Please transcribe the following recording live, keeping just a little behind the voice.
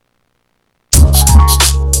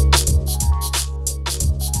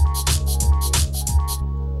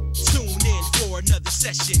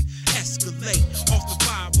session. Escalate off the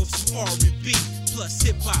vibe of some R&B. Plus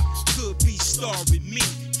hip hop could be starring me.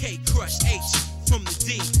 K Crush H from the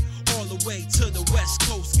D. All the way to the West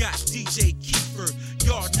Coast got DJ Kiefer.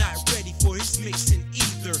 Y'all not ready for his mixing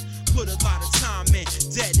either. Put a lot of time and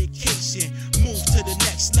dedication. Move to the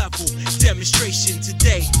next level. Demonstration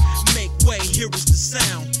today. Make way, here is the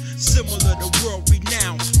sound. Similar to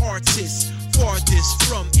world-renowned artists. Farthest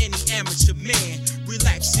from any amateur man.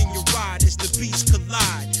 Relaxing your ride as the beats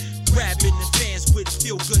collide. Grabbing the fans with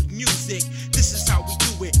feel-good music. This is how we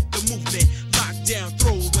do it. The movement. Lock down,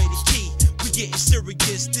 throw away the key. We getting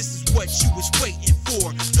serious. This is what you was waiting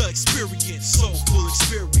for. The experience. Soulful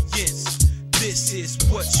experience. This is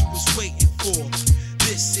what you was waiting for.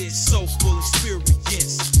 This is soulful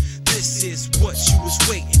experience. This is what you was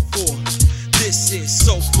waiting for. This is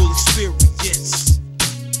soulful experience.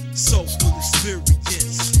 Soulful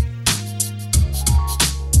experience.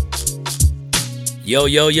 Yo,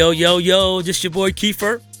 yo, yo, yo, yo. This your boy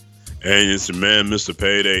Kiefer. And it's the man, Mr.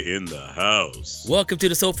 Payday, in the house. Welcome to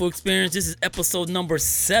the Soulful Experience. This is episode number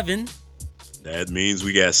 7. That means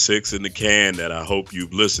we got 6 in the can that I hope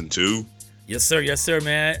you've listened to. Yes, sir,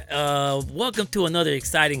 man. Welcome to another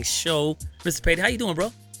exciting show. Mr. Payday, how you doing,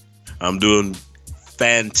 bro? I'm doing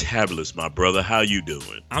fantabulous, my brother. How you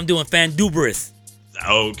doing? I'm doing fanduberous.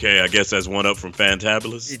 Okay, I guess that's one up from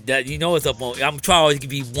fantabulous. That, you know it's up on. I'm trying always to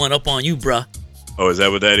be one up on you, bruh. Oh, is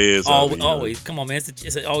that what that is? Always. Come on, man.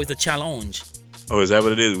 It's always a challenge. Oh, is that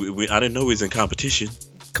what it is? I didn't know we was in competition.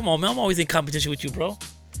 Come on, man. I'm always in competition with you, bro.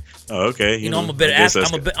 Oh, okay. You know I'm a better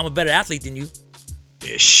athlete. I'm a better athlete than you.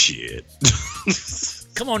 Yeah, shit.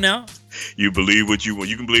 Come on now. You believe what you want.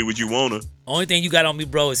 You can believe what you wanna. Only thing you got on me,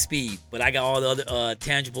 bro, is speed. But I got all the other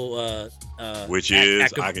tangible. Which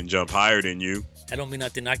is I can jump higher than you. That don't mean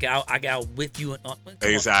nothing. I got with you.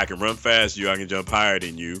 I can run fast you. I can jump higher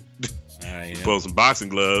than you. All right. Pull some boxing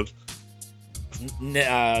gloves.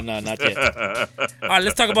 No, not yet. All right,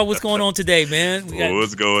 let's talk about what's going on today, man.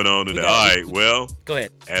 What's going on today? All right, well, go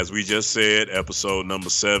ahead. As we just said, episode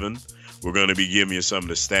number 7, we're going to be giving you some of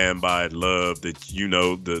the standby love that, you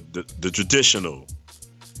know, the traditional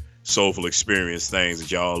soulful experience things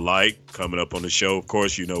that y'all like coming up on the show. Of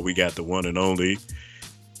course, you know, we got the one and only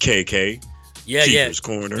KK. Keeper's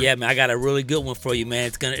Corner. Yeah, man, I got a really good one for you,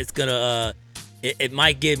 man. It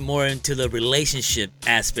might get more into the relationship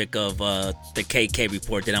aspect of the KK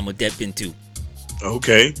report that I'm going to dip into.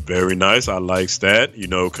 Okay, very nice. I likes that. You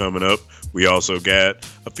know, coming up, we also got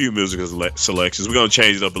a few musical selections. We're going to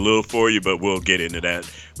change it up a little for you, but we'll get into that.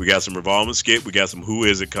 We got some revolving skip. We got some Who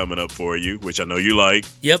Is It coming up for you, which I know you like.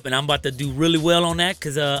 Yep, and I'm about to do really well on that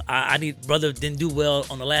because I need brother didn't do well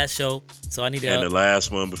on the last show, so I need to. And the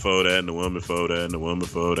last one before that, and the one before that, and the one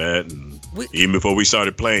before that, and even before we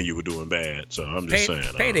started playing, you were doing bad. So I'm just saying.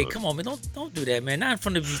 Payday, come on, man, don't do that, man. Not in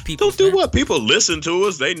front of these people. Don't do what? People listen to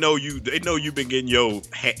us. They know you. They know you've been getting your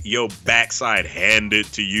backside handed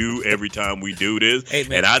to you every time we do this. Hey,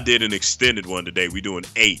 man. And I did an extended one today. We doing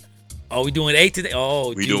 8. Oh, we doing 8 today?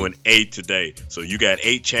 Oh, we doing 8 today. So you got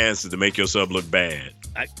 8 chances to make yourself look bad.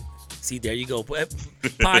 See, there you go.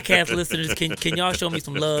 Podcast listeners, can y'all show me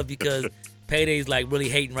some love because Payday's like really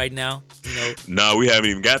hating right now, you know? No, we haven't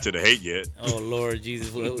even got to the hate yet. Oh Lord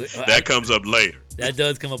Jesus. That comes up later. That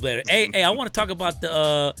does come up later. Hey, I want to talk about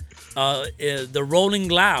the Rolling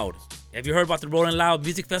Loud. Have you heard about the Rolling Loud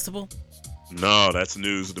Music Festival? No, that's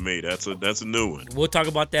news to me. That's a new one. We'll talk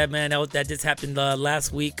about that, man. That just happened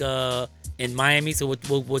last week in Miami, so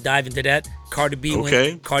we'll dive into that. Cardi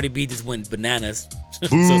B just went bananas.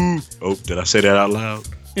 Oh, did I say that out loud?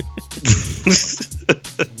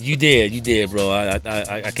 You did, bro.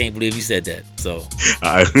 I can't believe you said that. So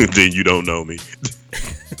then you don't know me.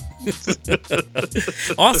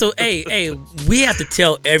 Also, hey, we have to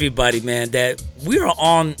tell everybody, man, that we are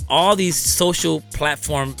on all these social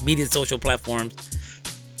platforms, you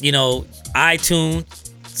know,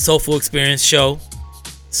 iTunes, Soulful Experience Show.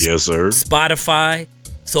 Yes, sir. Spotify,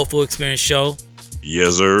 Soulful Experience Show.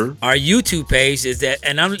 Yes, sir. Our YouTube page is that,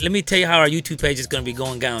 and let me tell you how our YouTube page is going to be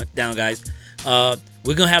going down, guys. We're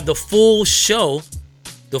going to have the full show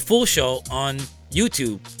on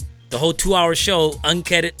YouTube. The whole 2-hour show,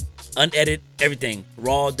 unedited, everything.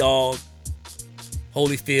 Raw Dog,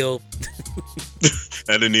 Holyfield.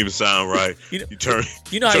 That didn't even sound right. You turn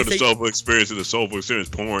the Soulful Experience into the Soulful Experience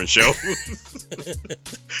porn show.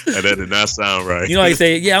 And that did not sound right. You know how you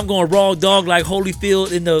say, yeah, I'm going Raw Dog like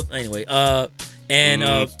Holyfield in the... Anyway, so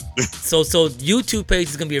YouTube page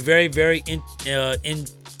is going to be a very, very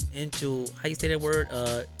into... How you say that word?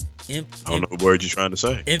 I don't know what word you're trying to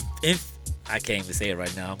say. I can't even say it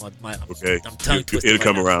right now. Okay. I'm tongue twisted. It'll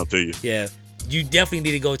come around to you. Yeah. you definitely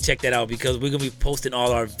need to go check that out because we're gonna be posting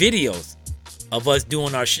all our videos of us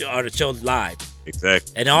doing our show live.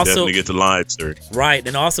 Exactly. And also definitely get the live, sir. Right,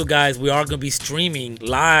 and also, guys, we are gonna be streaming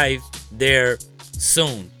live there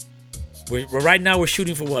soon. We're right now we're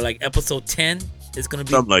shooting for what, like episode 10. It's gonna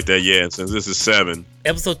be something like that. Yeah, since this is 7,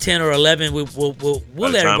 episode 10 or 11. We'll by the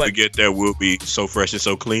let time everybody. we get there, we'll be so fresh and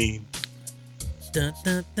so clean. Dun,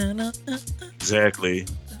 dun, dun, dun, dun. Exactly.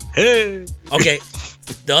 Hey. Okay,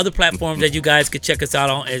 the other platform that you guys could check us out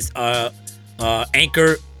on is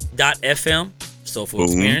Anchor.fm, Soulful Boom.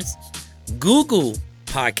 Experience, Google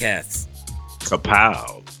Podcasts,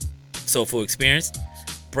 Kapow. Soulful Experience,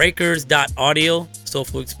 Breakers.audio,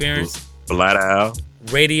 Soulful Experience, Flat out.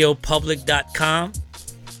 RadioPublic.com,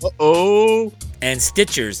 Uh-oh. and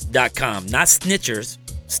Stitchers.com. Not Snitchers,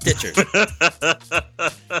 Stitchers.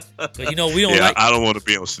 'Cause, you know, we don't Yeah, like. I don't want to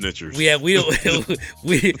be on Snitchers. We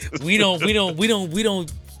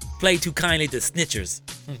don't play too kindly to Snitchers.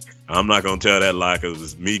 I'm not going to tell that lie because it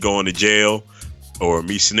was me going to jail or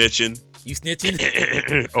me snitching. You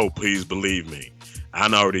snitching? Oh, please believe me. I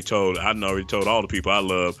done already told all the people I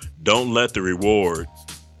love, don't let the reward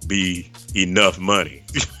be enough money.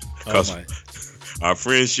 Oh my. Our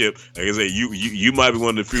friendship, like I said, you might be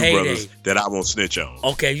one of the few Payday. brothers that I won't snitch on.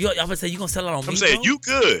 Okay, I'm gonna say you gonna sell it on me. I'm saying bro? you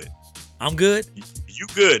good. I'm good. You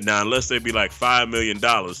good. Now, unless they be like $5 million,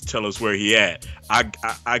 tell us where he at.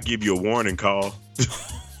 I give you a warning call.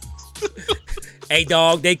 Hey,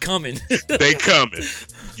 dog, they coming. They coming.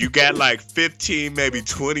 You got like 15, maybe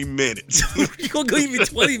 20 minutes. You gonna give me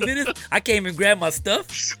 20 minutes? I can't even grab my stuff.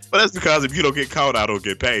 But that's because if you don't get caught, I don't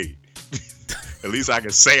get paid. At least I can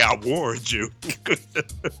say I warned you.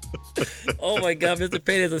 Oh my God, Mr.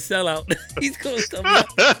 Payday's a sellout. He's gonna sell me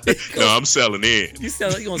out. No, I'm selling in. You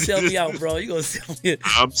gonna sell me out, bro. You gonna sell me.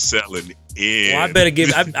 I'm selling in. Well, I better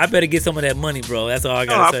get some of that money, bro. That's all I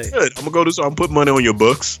No, gotta I'm say. good. I'm gonna go this. I'm put money on your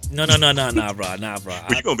books. No, bro. Nah, bro.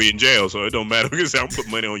 But you're gonna be in jail, so it don't matter. Because I'm put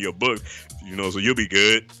money on your books, so you'll be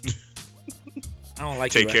good. I don't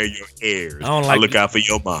like Take you. care of your heirs. I don't like look you. out for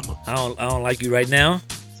your mama. I don't like you right now.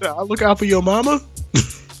 I look out for your mama.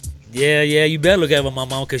 Yeah, you better look at my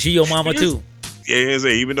mama because she your mama too. Yeah,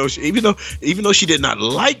 even though she did not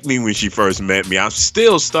like me when she first met me, I'm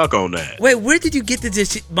still stuck on that. Wait, where did you get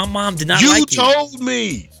this? My mom did not You like you. told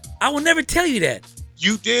me. I will never tell you that.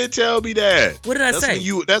 You did tell me that. What did I say?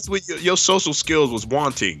 That's what your social skills was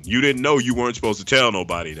wanting. You didn't know you weren't supposed to tell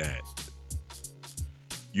nobody that.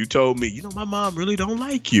 You told me, my mom really don't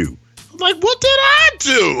like you. I'm like, what did I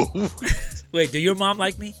do? Wait, do your mom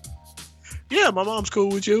like me? Yeah, my mom's cool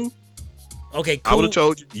with you. Okay, I cool. would have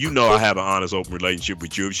told you. I have an honest, open relationship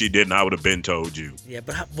with you. If she didn't, I would have been told you. Yeah,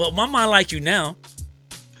 but my mom like you now.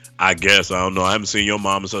 I guess. I don't know. I haven't seen your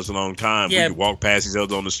mom in such a long time. Yeah. We could walk past each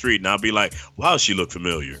other on the street, and I'll be like, wow, she look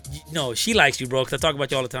familiar. No, she likes you, bro, because I talk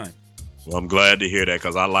about you all the time. Well, I'm glad to hear that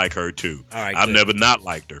because I like her, too. All right, I've good. never not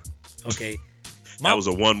liked her. Okay. That was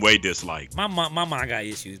a one-way dislike. My mom got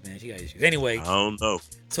issues, man. She got issues. Anyway, I don't know.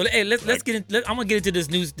 so hey, let's get in. I'm gonna get into this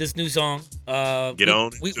new song. Get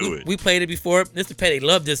on into it. We played it before. Mr. Petty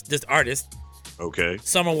loved this artist, Okay.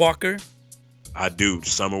 Summer Walker. I do.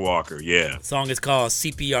 Summer Walker, yeah. The song is called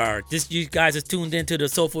CPR. You guys are tuned into the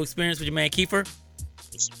Soulful Experience with your man Kiefer.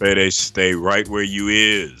 They stay right where you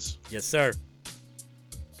is. Yes, sir.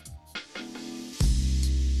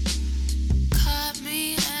 Caught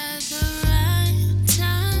me at the right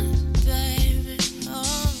time, baby.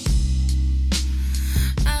 Oh,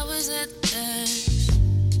 I was at the edge.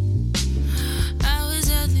 I was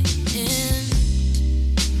at the end.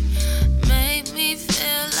 Made me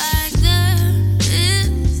feel like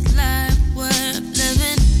this life worth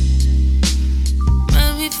living.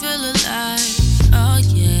 Made me feel alive. Oh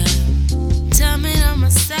yeah. Tell me on my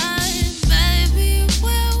side, baby.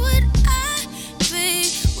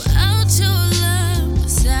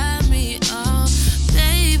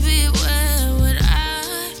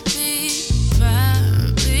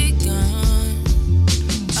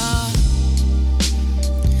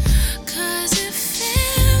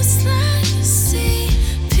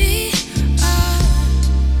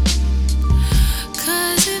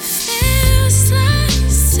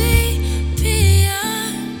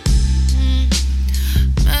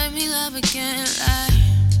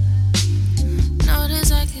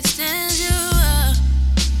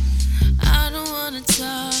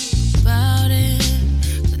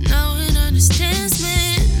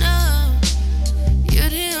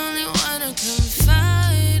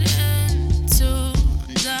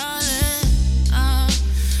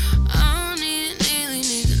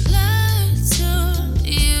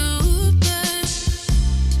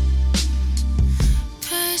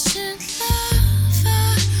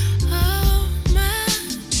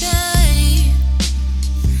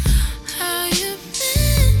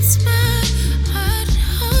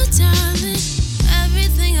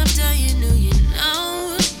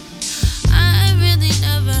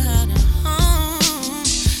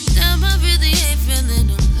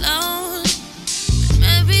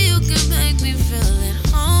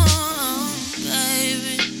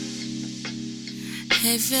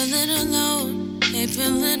 hate feeling alone,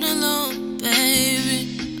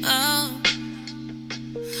 baby. Oh,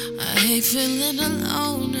 I hate feeling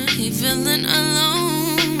alone,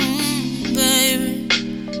 baby.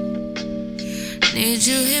 Need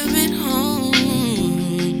you here at home,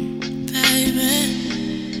 baby.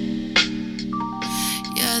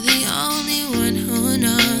 You're the only one who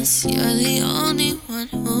knows. You're the only one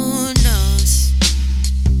who knows.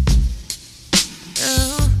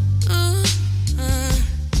 Ooh, ooh,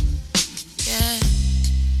 yeah.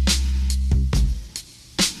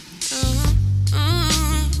 Ooh,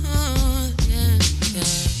 yeah,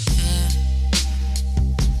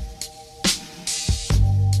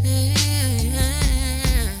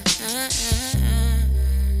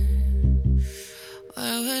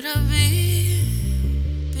 where would I be?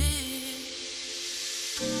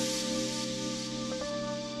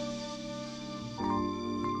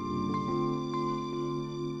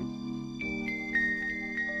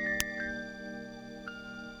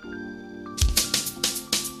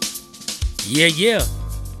 Yeah, yeah.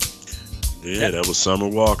 Yeah, that was Summer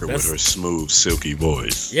Walker with that's- her smooth, silky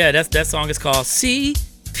voice. Yeah, that song is called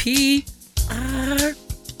CPR.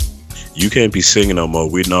 You can't be singing no more.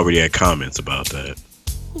 We'd already had comments about that.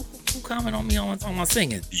 Who comment on me on my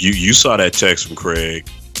singing? You saw that text from Craig.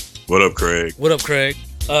 What up, Craig? What up, Craig?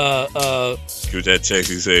 With that text,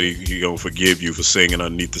 he said he gonna forgive you for singing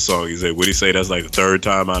underneath the song. He said, what'd he say? That's like the third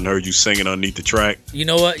time I heard you singing underneath the track. You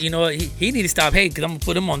know what? He need to stop hating because I'm gonna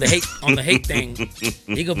put him on the hate thing.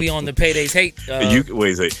 He gonna be on the Payday's hate. You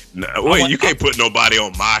you can't put nobody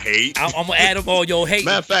on my hate. I'm gonna add up all your hate.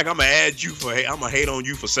 Matter of fact, I'm gonna add you for hate. I'm gonna hate on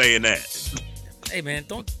you for saying that. Hey man,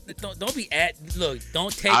 don't be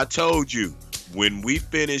don't take. I told you when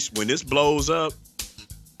this blows up,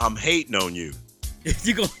 I'm hating on you.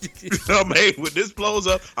 You go. I'm hating when this blows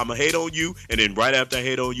up. I'm gonna hate on you, and then right after I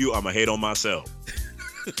hate on you, I'm gonna hate on myself.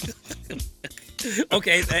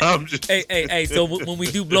 Okay. I'm just- Hey. So when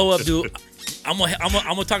we do blow up, dude, I'm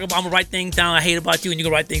gonna write things down I hate about you, and you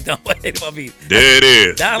gonna write things down I hate about me. There it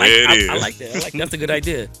is. I There like that. That's a good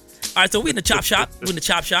idea. All right, so we in the chop shop.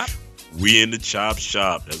 We in the chop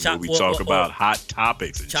shop. That's where we talk about hot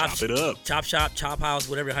topics and chop it up. Chop shop, chop house,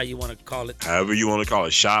 whatever how you want to call it. However you want to call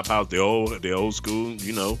it, shop house, the old school.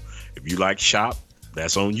 You know, if you like shop,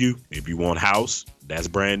 that's on you. If you want house, that's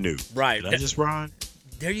brand new. Right. Did I just rhyme?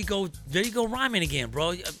 There you go rhyming again,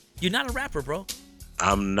 bro. You're not a rapper, bro.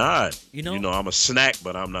 I'm not. You know, I'm a snack,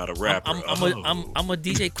 but I'm not a rapper. I'm a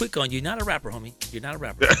DJ quick on you. You're not a rapper, homie. You're not a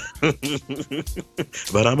rapper.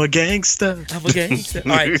 But I'm a gangster. I'm a gangster. All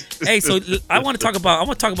right. Hey, so I want to talk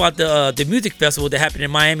about the music festival that happened in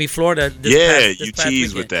Miami, Florida. You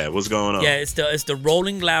teased with that. What's going on? Yeah, it's the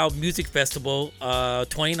Rolling Loud Music Festival,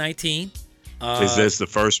 2019. Is this the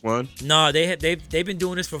first one? No, they've been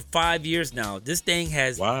doing this for 5 years now. This thing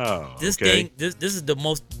has This is the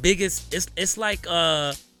most biggest. It's like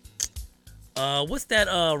what's that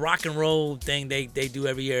rock and roll thing they do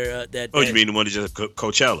every year? You mean the one that just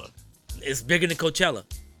Coachella? It's bigger than Coachella.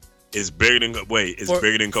 It's bigger than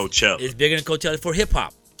bigger than Coachella. It's bigger than Coachella for hip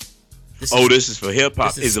hop. This is for hip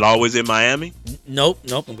hop. Is it always in Miami? Nope.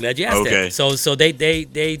 I'm glad you asked that. So they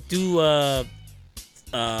do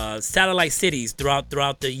satellite cities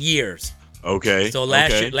throughout the years. Okay. So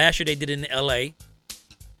last year they did it in L.A.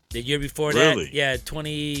 The year before that, Really? yeah,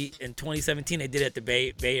 2017 they did it at the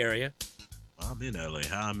Bay Area. I'm in LA.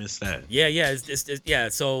 How I missed that? Yeah. Yeah.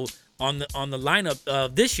 So on the lineup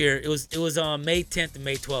of this year, it was on May 10th and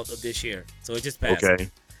May 12th of this year. So it just passed. Okay.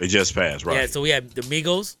 It just passed, right? Yeah. So we had the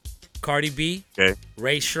Migos, Cardi B, Okay.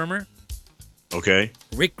 Ray Shermer, Okay.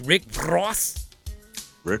 Rick Ross,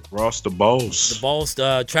 Rick Ross, the boss.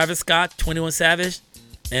 Travis Scott, 21 Savage,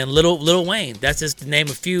 and Lil Wayne. That's just to name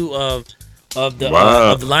a few of the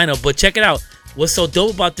lineup. But check it out. What's so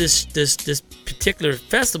dope about this particular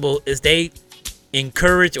festival is they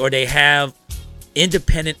encourage or they have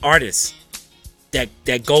independent artists that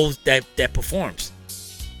performs.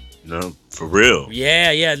 No, for real.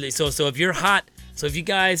 Yeah. So if you're hot, so if you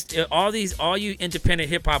guys, all you independent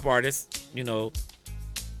hip hop artists, And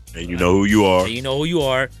you know who you are. You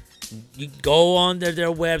go on their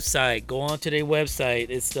website. Go on to their website.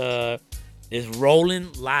 It's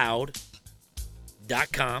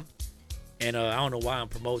rollingloud.com. And I don't know why I'm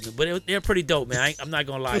promoting them, but they're pretty dope, man. I'm not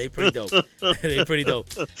gonna lie, they're pretty dope. They're pretty dope.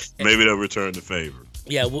 Maybe they'll return the favor.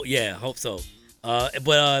 Yeah, hope so.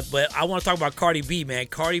 But I want to talk about Cardi B, man.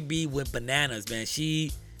 Cardi B went bananas, man.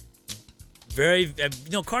 She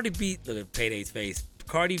Cardi B. Look at Payday's face.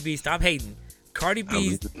 Cardi B, stop hating. Cardi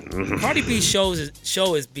B's show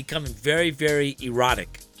is becoming very, very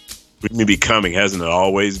erotic. What do you mean becoming? Hasn't it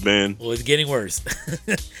always been? Well, it's getting worse.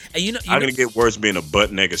 And you I'm know, gonna get worse being a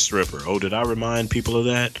butt naked stripper. Oh, did I remind people of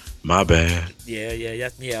that? My bad. yeah,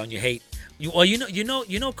 that's on your hate.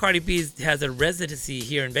 You know, Cardi B has a residency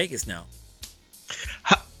here in Vegas now.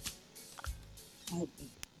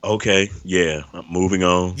 Okay, yeah. Moving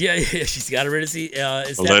on. Yeah, she's got a residency.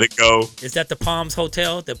 Let it go. Is that the Palms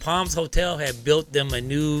Hotel? The Palms Hotel had built them a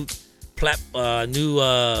new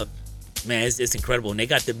man, it's incredible. And they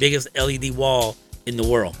got the biggest LED wall in the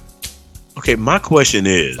world. Okay, my question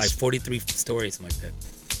is, It's like 43 stories, something like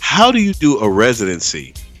that. how do you do a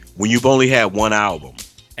residency when you've only had one album?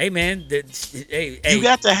 Hey, man, hey, You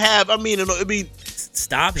got to have.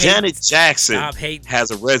 stop hating. Janet Jackson Stop hating. has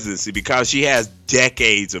a residency because she has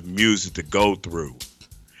decades of music to go through.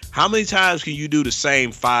 How many times can you do the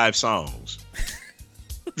same 5 songs?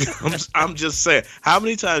 I'm just saying. How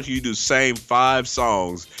many times can you do same 5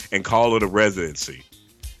 songs and call it a residency?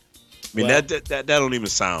 I mean, Well- that don't even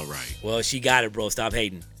sound right. Well, she got it, bro. Stop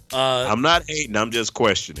hating. I'm not hating. I'm just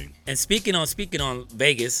questioning. And speaking on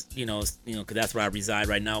Vegas, because that's where I reside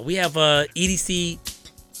right now. We have EDC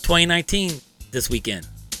 2019 this weekend.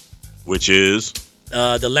 Which is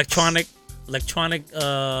The electronic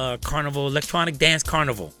carnival, electronic dance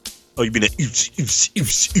carnival. oh, you mean that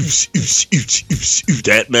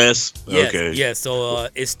mess? Yes, Okay. yes. So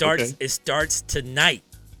it starts. Okay. It starts tonight,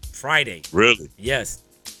 Friday. Really? Yes.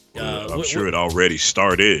 I'm sure it already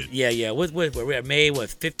started. Yeah. We're at May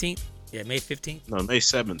 15th. Yeah, May 15th. No, May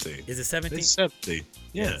 17th. Is it 17th? May 17th.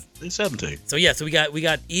 Yeah, Yes. May 17th. So we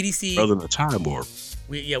got EDC. Other than a time warp.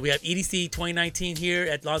 We have EDC 2019 here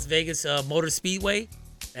at Las Vegas Motor Speedway.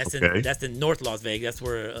 That's Okay. that's in North Las Vegas. That's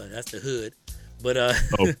where that's the hood. But Oh,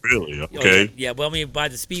 really? oh, Okay. yeah. Well, I mean, by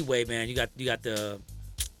the Speedway, man, you got the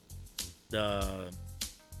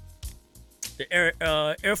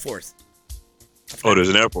Air Force. Oh, there's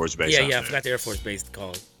an Air Force base. Yeah, out I there. forgot the Air Force base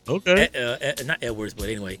called. Okay. Not Edwards, but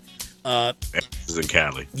anyway. This is in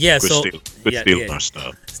Cali. Yeah, Quit so stealing our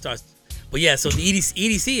stuff. Starts. But yeah, so the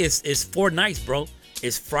EDC is 4 nights, bro.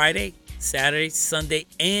 It's Friday, Saturday, Sunday,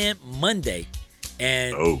 and Monday,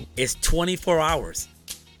 and Oh. it's 24 hours.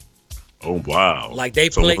 Oh, wow. Like they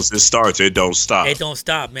so play. once it starts, it don't stop. It don't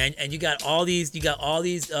stop, man. And you got all these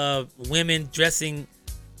women dressing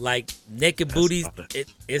like naked booties. a lot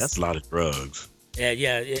It's That's a lot of drugs.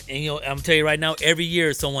 yeah. And I'm telling you right now, every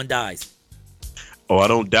year someone dies. Oh, I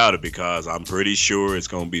don't doubt it because I'm pretty sure it's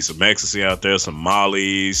going to be some ecstasy out there, some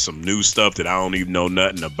mollies, some new stuff that I don't even know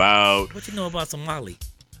nothing about. What you know about Somali?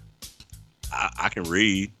 I can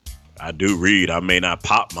read. I do read. I may not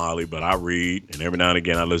pop Molly, but I read. And every now and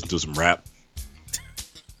again, I listen to some rap.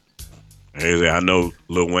 And I know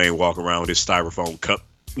Lil Wayne walk around with his styrofoam cup,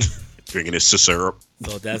 drinking his syrup.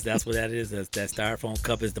 So that's what that is. That styrofoam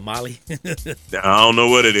cup is the Molly. I don't know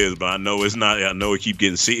what it is, but I know it's not. I know he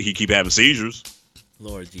keep having seizures.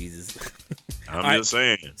 Lord Jesus. I'm All just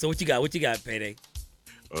saying. So what you got? What you got, Payday?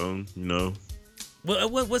 You know, What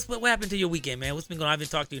happened to your weekend, man? What's been going on? I haven't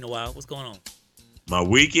talked to you in a while. What's going on? my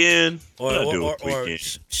weekend. Or, What I do or, with or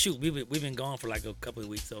weekend? shoot, we've been gone for like a couple of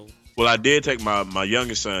weeks. So Well, I did take my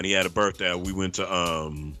youngest son. He had a birthday. We went to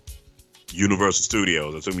Universal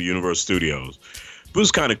Studios. I took him to Universal Studios. It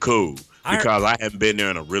was kind of cool I heard- because I haven't been there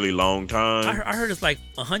in a really long time. I heard it's like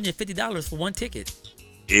 $150 for one ticket.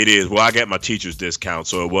 It is. Well, I got my teacher's discount,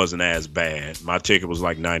 so it wasn't as bad. My ticket was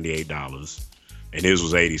like $98, and his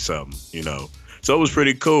was 80 something. You know, so it was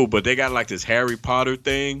pretty cool. But they got like this Harry Potter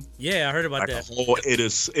thing. Yeah, I heard about Like that.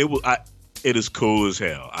 it is cool as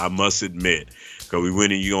hell. I must admit, because we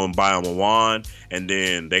went and you gonna buy them a wand, and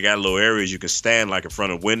then they got little areas you can stand like in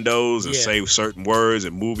front of windows and Yeah. say certain words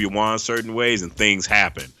and move your wand certain ways, and things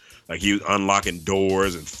happen. Like he was unlocking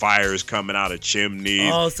doors and fires coming out of chimneys.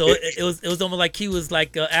 Oh, so it was almost like he was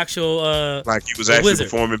like actual. Like he was a actually wizard.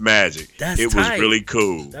 performing magic. That's it tight. was really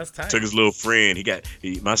cool. That's tight. Took his little friend.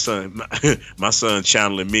 My son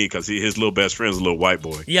channeling me because his little best friend's a little white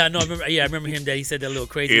boy. Yeah, no, I remember him that he said that little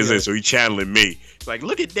crazy. So he channeling me. It's like,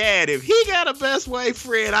 look at Dad. If he got a best white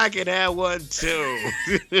friend, I can have one too.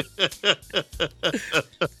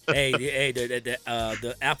 hey,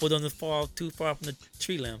 the apple doesn't fall too far from the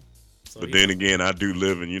tree limb. So, But you then know. again, I do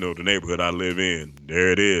live in, the neighborhood I live in.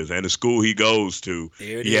 There it is. And the school he goes to,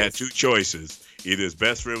 There it he had is. two choices. Either his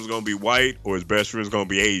best friend was going to be white or his best friend was going to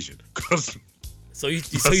be Asian. Because So you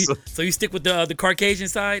stick with the Caucasian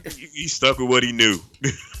side. he stuck with what he knew.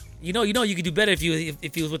 You could do better if you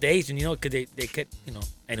was with the Asian. Because they could.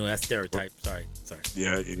 Anyway, that's stereotype. Sorry.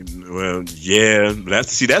 Yeah, well, yeah.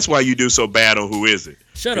 That's why you do so bad on Who Is It?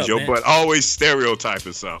 Shut 'Cause up, your man. butt always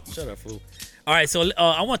stereotyping something. Shut up, fool. All right, so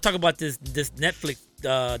I want to talk about this Netflix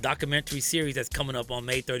documentary series that's coming up on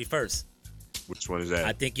May 31st. Which one is that?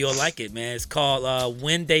 I think you'll like it, man. It's called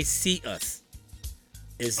When They See Us.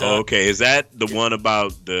 It's, okay, is that the one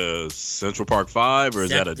about the Central Park 5, or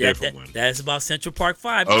is that a different one? That's about Central Park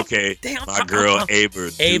 5. Okay, Damn, my girl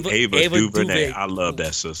Ava Ava DuVernay. I love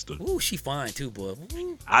that sister. Ooh, she fine too, boy.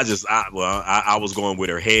 Ooh. I was going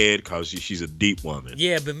with her head because she's a deep woman.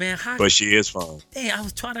 Yeah, but man, but she is fine. Damn, I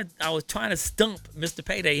was trying to stump Mr.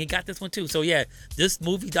 Payday. He got this one too. So yeah, this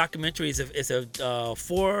movie documentary is a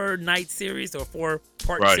 4-night series or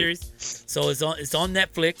 4-part series. So it's on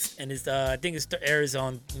Netflix, and I think it airs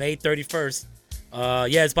on May 31st.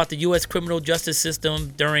 It's about the U.S. criminal justice system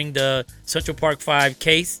during the Central Park 5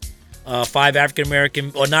 case. 5 African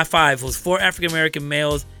American, or not 5, it was 4 African American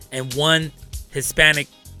males and 1 Hispanic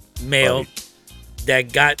male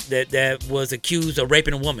that was accused of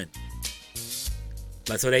raping a woman.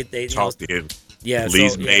 But so they talked to him. Yeah,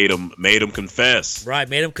 police made him confess. Right,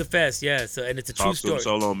 made him confess. Yeah, so and it's a true story.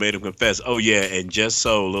 So long, made him confess. Oh yeah, and just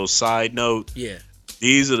so a little side note. Yeah.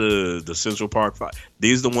 These are the Central Park 5.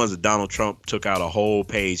 These are the ones that Donald Trump took out a whole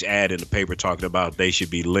page ad in the paper talking about they should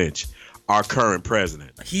be lynched. Our current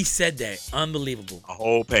president. He said that. Unbelievable. A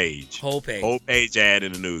whole page. Whole page ad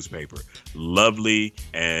in the newspaper. Lovely.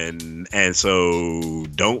 And so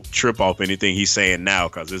don't trip off anything he's saying now,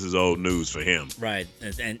 because this is old news for him. Right.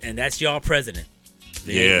 And that's y'all president.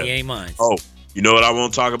 He ain't mine. Oh, you know what I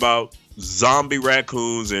want to talk about? Zombie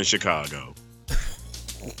raccoons in Chicago.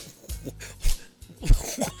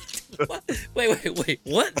 What? Wait.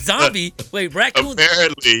 What? Zombie? Wait, raccoons?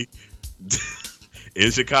 Apparently, in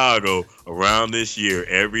Chicago, around this year,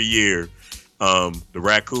 every year, a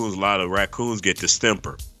lot of raccoons get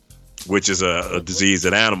distemper, which is a disease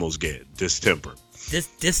that animals get. Distemper.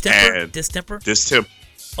 Distemper? Distemper.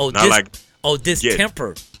 Oh,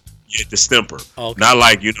 distemper. Yeah, distemper. Okay. Not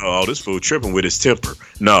like, this fool tripping with his temper.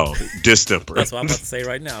 No, distemper. That's what I'm about to say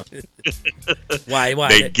right now. Why?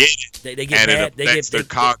 They get it. They get and mad. It affects their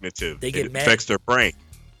cognitive. They get it mad. affects their brain.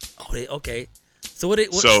 Oh, okay. So what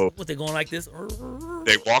they going like this?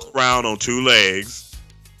 They walk around on 2 legs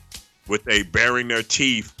with they baring their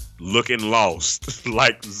teeth, looking lost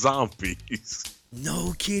like zombies.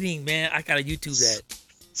 No kidding, man. I gotta YouTube that.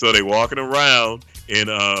 So they walking around in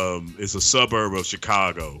it's a suburb of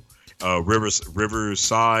Chicago,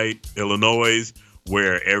 Riverside, Illinois,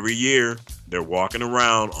 where every year they're walking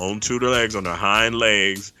around on 2 legs, on their hind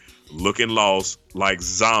legs, looking lost like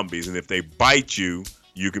zombies, and if they bite you,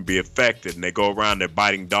 you can be affected. And they go around, they're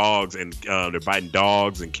biting dogs and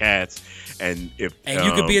cats, and if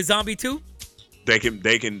you could be a zombie too. They can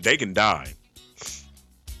die.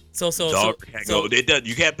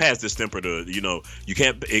 You can't pass distemper to you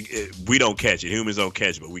can't. We don't catch it. Humans don't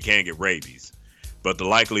catch it, but we can get rabies. But the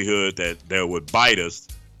likelihood that they would bite us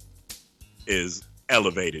is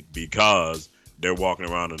elevated because they're walking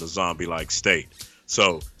around in a zombie-like state.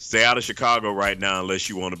 So stay out of Chicago right now unless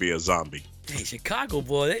you want to be a zombie. Hey, Chicago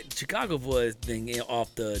boy is being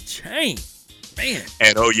off the chain, man.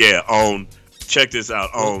 And check this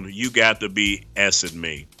out. You got to be S and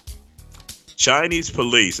me. Chinese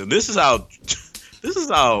police, and this is how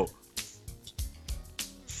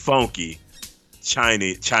funky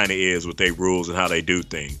China is with their rules and how they do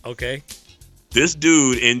things. Okay. This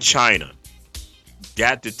dude in China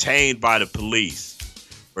got detained by the police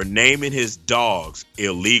for naming his dogs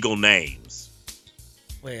illegal names.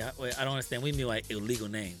 Wait, I don't understand. What do you mean like illegal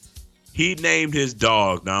names? He named his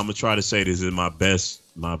dog. Now I'm gonna try to say this in my best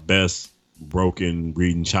broken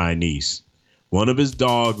reading Chinese. One of his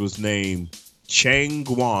dogs was named Chang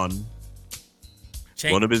Guan.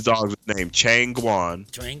 One of his dogs was named Chang Guan.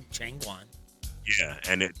 Chang Guan. Yeah,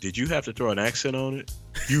 and did you have to throw an accent on it?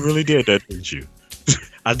 You really did that, didn't you?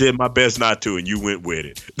 I did my best not to, and you went with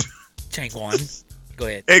it. Chang Guan. Go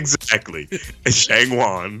ahead. Exactly. Chang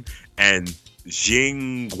Guan and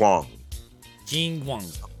Jing Guang. Jing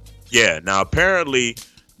Guang. Yeah. Now, apparently,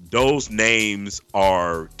 those names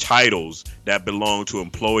are titles that belong to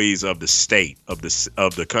employees of the state of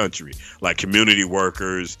the country, like community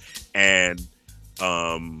workers and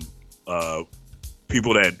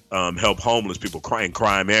people that help homeless people in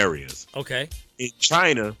crime areas. Okay. In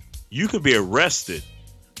China, you can be arrested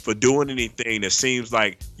for doing anything that seems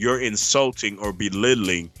like you're insulting or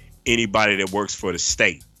belittling anybody that works for the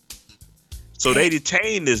state. So they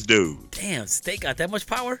detained this dude. Damn, state got that much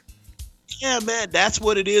power? Yeah, man, that's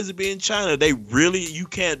what it is to be in China. You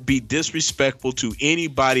can't be disrespectful to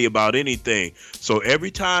anybody about anything. So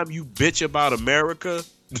every time you bitch about America,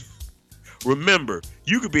 remember,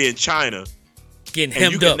 you could be in China getting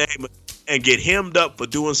hemmed up and get hemmed up for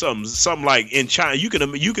doing something like in China. You could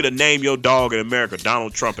have named your dog in America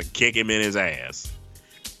Donald Trump and kick him in his ass.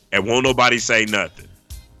 and won't nobody say nothing.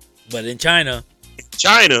 But in China,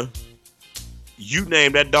 China, you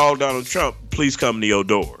name that dog Donald Trump, please come to your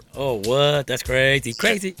door. oh what? That's crazy,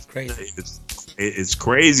 crazy. It's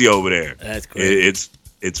crazy over there. That's crazy.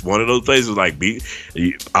 It's one of those places like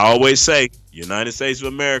I always say, United States of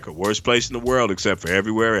America, worst place in the world except for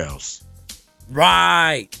everywhere else.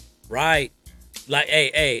 Right. Like,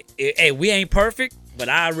 hey, we ain't perfect, but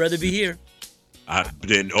I'd rather be here.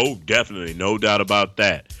 Definitely, no doubt about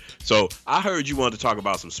that. So I heard you wanted to talk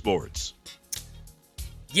about some sports.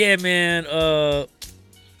 Yeah, man.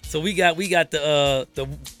 So we got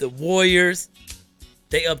the Warriors.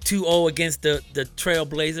 They up 2-0 against the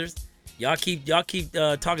Trailblazers. Y'all keep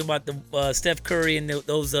talking about the Steph Curry and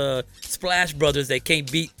those Splash Brothers that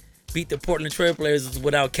can't beat the Portland Trailblazers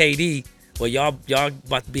without KD. Well, y'all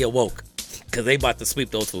about to be awoke because they about to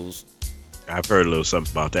sweep those fools. I've heard a little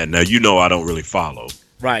something about that. Now I don't really follow.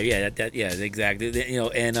 Right? Yeah. Yeah. Exactly.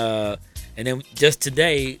 And then just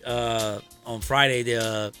today on Friday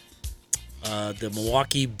the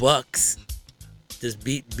Milwaukee Bucks just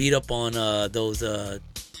beat up on those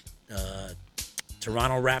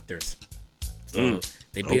Toronto Raptors. So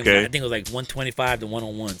they beat them, I think it was like 125 to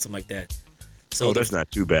 101, something like that. So that's not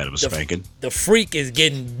too bad of a spanking. The freak is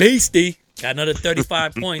getting beastie. Got another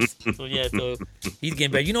 35 points. So yeah, so he's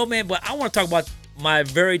getting better. You know, man, but I want to talk about my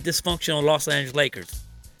very dysfunctional Los Angeles Lakers.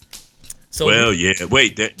 So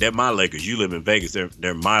wait, they're my Lakers. You live in Vegas.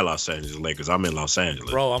 They're my Los Angeles Lakers. I'm in Los Angeles.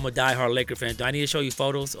 Bro, I'm a diehard Laker fan. Do I need to show you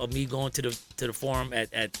photos of me going to the forum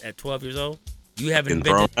at 12 years old? You haven't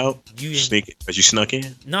been thrown to, out? You snuck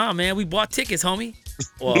in? Nah, man, we bought tickets, homie.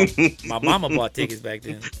 Well, my mama bought tickets back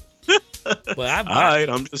then. But all right,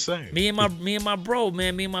 I'm just saying. Me and my bro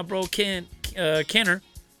Kenner,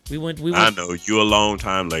 we went. I know you a long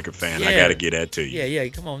time Laker fan. Yeah. I gotta get that to you. Yeah.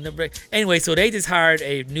 Come on, no break. Anyway, so they just hired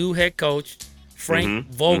a new head coach, Frank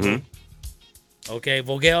Vogel. Okay,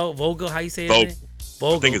 Vogel. How you say it?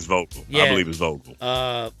 Vogel. I think it's Vogel. Yeah. I believe it's Vogel.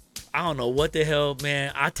 I don't know what the hell,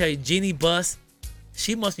 man. I tell you, Jeannie Buss,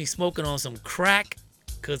 she must be smoking on some crack,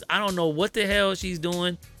 cause I don't know what the hell she's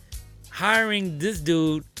doing, hiring this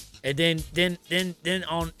dude, and then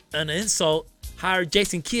on an insult, hired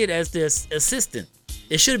Jason Kidd as the assistant.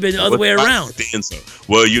 It should have been the other way around.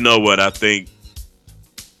 Well, you know what? I think,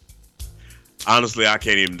 honestly, I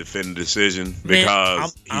can't even defend the decision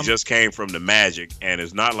because he just came from the Magic, and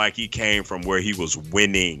it's not like he came from where he was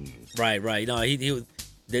winning. Right. No, he was.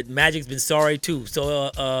 The Magic's been sorry too.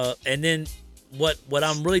 So, and then what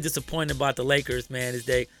I'm really disappointed about the Lakers, man, is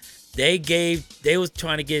they was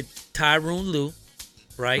trying to get Tyronn Lue,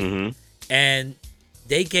 right? Mm-hmm. And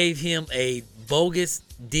they gave him a bogus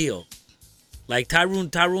deal. Like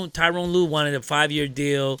Tyronn Lue wanted a 5-year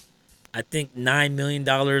deal, I think $9 million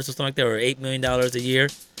or something like that, or $8 million a year,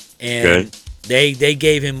 and they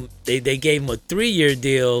gave him a 3-year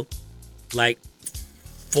deal, like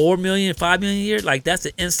 $4 million, $5 million a year. Like, that's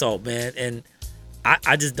an insult, man. And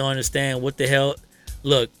I just don't understand what the hell.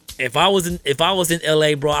 Look, if I was in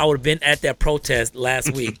LA, bro, I would have been at that protest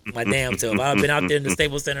last week. My damn self. I've been out there in the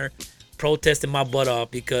Staples Center protesting my butt off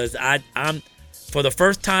because I'm for the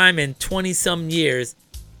first time in 20-some years,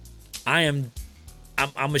 I'm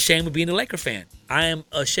ashamed of being a Laker fan. I am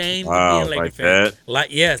ashamed of being a Laker fan. That?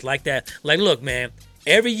 Like that. Like, look, man,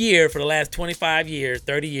 every year for the last 25 years,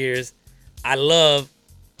 30 years, I love,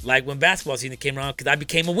 like, when basketball season came around, because I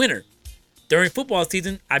became a winner. During football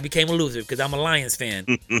season, I became a loser because I'm a Lions fan.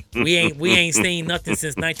 We ain't seen nothing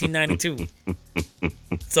since 1992.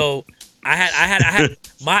 So I had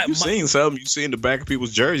my. You seen something? You seen the back of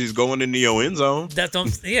people's jerseys going into your end zone? That's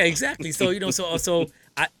yeah, exactly. So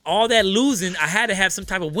all that losing, I had to have some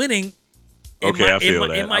type of winning. I feel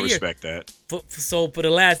that. I respect that. So for the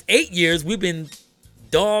last 8 years, we've been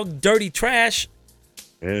dog dirty trash.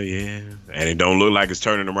 Hell yeah, and it don't look like it's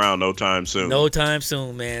turning around no time soon. No time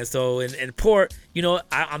soon, man. So and poor,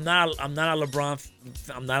 I'm not a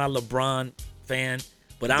LeBron fan,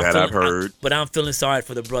 but I've heard. But I'm feeling sorry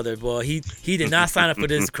for the brother, boy. He did not sign up for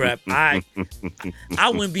this crap. I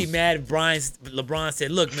wouldn't be mad if LeBron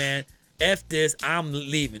said, "Look, man, F this, I'm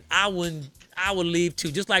leaving." I would leave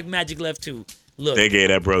too, just like Magic left too. Look, they gave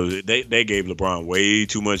that brother. They gave LeBron way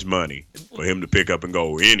too much money for him to pick up and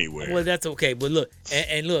go anywhere. Well, that's okay, but look,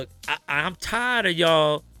 and look, I'm tired of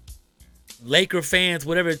y'all Laker fans,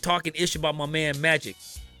 whatever, talking ish about my man Magic.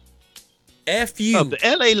 F you, of the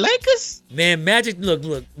LA Lakers, man. Magic,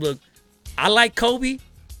 look. I like Kobe,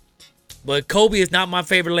 but Kobe is not my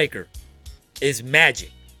favorite Laker. It's Magic.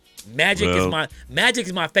 Magic is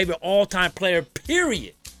my favorite all-time player.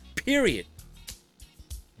 Period.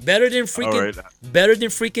 Better than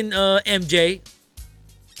freaking MJ.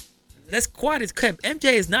 That's quiet as kept.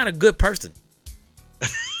 MJ is not a good person.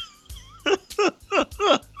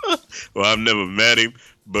 Well, I've never met him,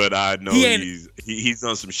 but I know He ain't- he's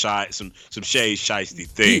done some shady shiesty He,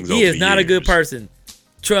 things. he over is the not a good years. person.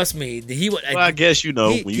 Trust me. He would. Well, I guess when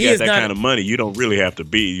he you got is that not kind of money, you don't really have to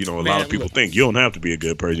be. A lot Man, of people look. think you don't have to be a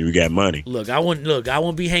good person. You got money. I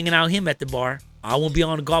won't be hanging out with him at the bar. I won't be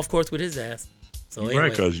on the golf course with his ass. So anyway.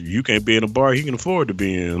 Right, because you can't be in a bar he can afford to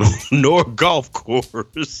be in, nor a golf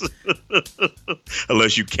course,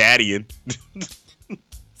 unless you caddying.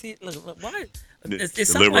 See, look, why?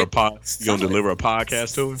 Deliver a you gonna deliver a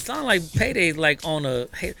podcast to him? Sound like Payday, like on a.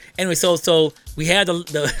 Anyway, so we had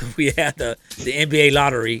the we had the NBA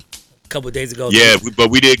lottery a couple of days ago. Yeah, but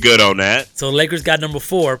we did good on that. So Lakers got number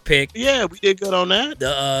 4 pick. Yeah, we did good on that.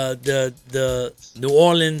 The New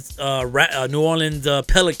Orleans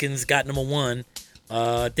Pelicans got number 1.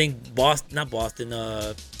 I think not Boston.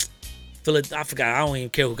 Philadelphia. I forgot. I don't even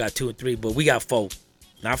care who got 2 and 3, but we got 4,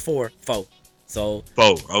 not 4, 4. So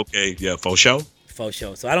 4. Okay, yeah, for sure.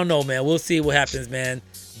 So I don't know, man. We'll see what happens, man.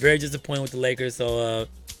 Very disappointed with the Lakers. So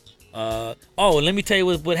let me tell you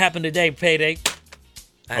what happened today, Payday.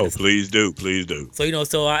 Please do. So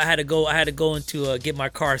so I had to go into get my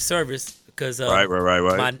car serviced because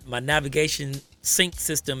Right. my navigation sync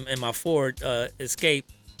system in my Ford Escape,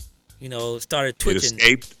 started twitching.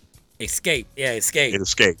 It Escape. It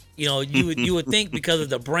escaped. You would think because of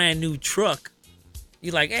the brand new truck,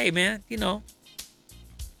 you're like, hey man,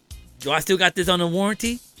 do I still got this on the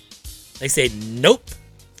warranty? They said nope.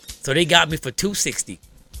 So they got me for $260.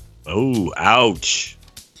 Oh, ouch.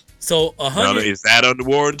 So Now, 100. is that under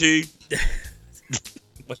warranty?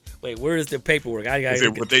 Wait, where is the paperwork? Is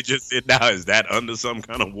it what they just said now? Is that under some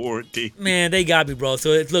kind of warranty? Man, they got me, bro.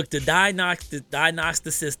 So to diagnose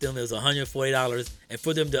the system, it was $140, and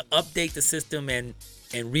for them to update the system and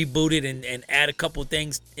reboot it and add a couple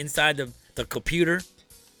things inside the computer,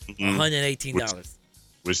 $118.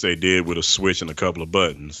 Which they did with a switch and a couple of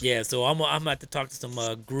buttons. Yeah, so I'm gonna have to talk to some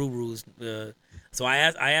gurus. So I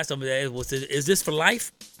asked them, is this for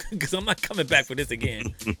life? Because I'm not coming back for this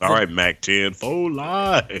again. All right, Mac 10 for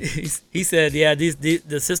life. He said, yeah,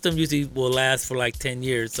 the system usually will last for like 10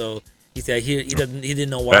 years. So he said he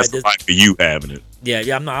didn't know why. That's the life for you having it.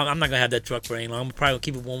 Yeah, I'm not gonna have that truck for any long. I'm probably gonna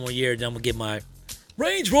keep it one more year, then I'm gonna get my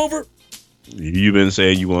Range Rover. You've been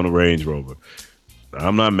saying you want a Range Rover.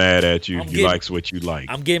 I'm not mad at you. You likes what you like.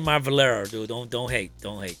 I'm getting my Valero, dude. Don't hate.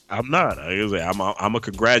 I'm not. I'm a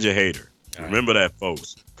congratulator. All Remember that,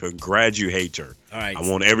 folks. Congratulator. All right. I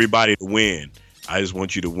want everybody to win. I just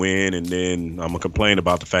want you to win, and then I'm gonna complain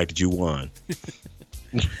about the fact that you won.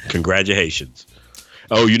 Congratulations.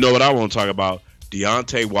 Oh, you know what I want to talk about?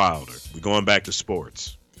 Deontay Wilder. We're going back to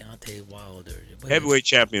sports. Deontay Wilder. Heavyweight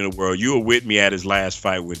champion of the world. You were with me at his last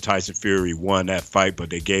fight when Tyson Fury won that fight, but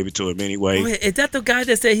they gave it to him anyway. Oh, is that the guy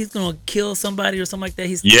that said he's gonna kill somebody or something like that?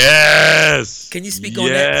 Yes. Can you speak on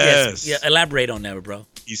that? Yes. Yeah, elaborate on that, bro.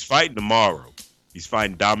 He's fighting tomorrow. He's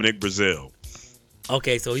fighting Dominic Brazil.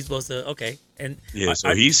 Okay, so he's supposed to. Okay, and Yeah.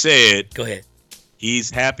 So he said go ahead. he's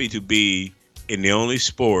happy to be in the only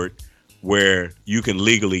sport where you can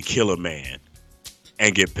legally kill a man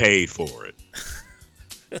and get paid for it.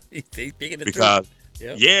 He's speaking the Because truth.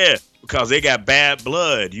 Yep. yeah, because they got bad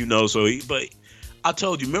blood, so but I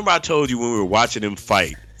told you when we were watching him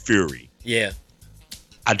fight Fury, Yeah.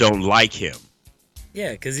 I don't like him.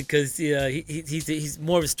 Yeah, because he's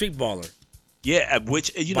more of a street baller. Yeah,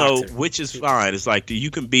 which Boxer. which is fine. It's like you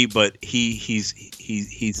can be, but he's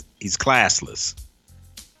classless.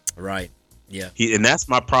 Right. Yeah. And that's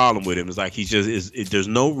my problem with him. It's like there's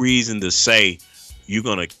no reason to say you're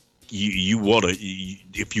gonna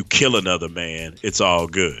if you kill another man, it's all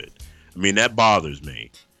good. I mean, that bothers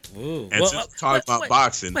me. Ooh. And since we're talking about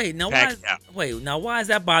boxing, Now why does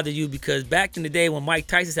that bother you? Because back in the day when Mike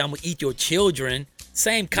Tyson said, "I'm gonna eat your children,"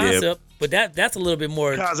 same concept, but that's a little bit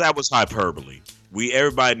more. Because that was hyperbole.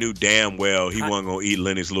 Everybody knew damn well he wasn't gonna eat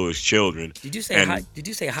Lennox Lewis' children. Did you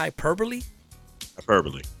say hyperbole?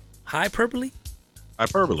 Hyperbole. Hyperbole?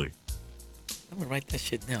 Hyperbole. I'm gonna write that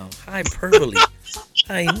shit down. Hyperbole.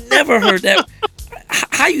 I ain't never heard that.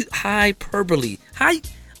 Hyperbole. I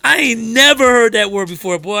ain't never heard that word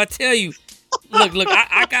before, boy. I tell you. Look.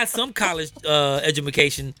 I got some college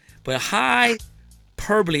education, but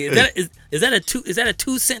hyperbole. Is that a two? Is that a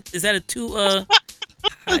 2 cent? Is that a two?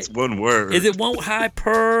 That's one word. Is it one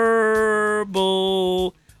hyperbole?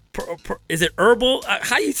 Is it herbal?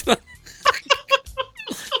 How you spell?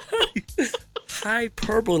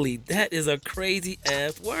 Hyperbole. That is a crazy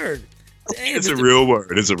ass word. Damn, It's a real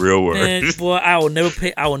word. It's a real word. Man, boy, I will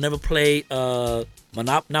never play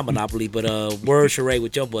not Monopoly, but word charade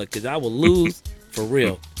with your butt because I will lose for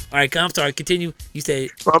real. All right, I'm sorry. Continue. You said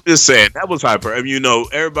I'm just saying that was hyper. I mean,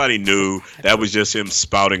 everybody knew that was just him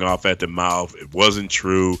spouting off at the mouth. It wasn't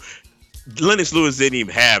true. Lennox Lewis didn't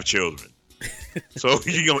even have children, so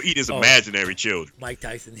you're gonna eat his imaginary children. Mike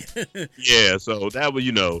Tyson. Yeah, so that was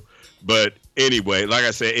But anyway, like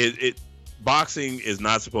I said, boxing is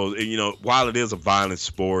not supposed. While it is a violent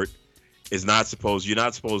sport, you're not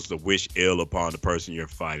supposed to wish ill upon the person you're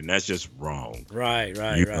fighting. That's just wrong. Right.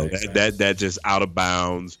 That just out of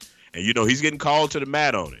bounds. And he's getting called to the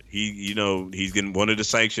mat on it. He's getting one of the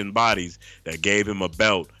sanctioned bodies that gave him a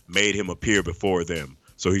belt, made him appear before them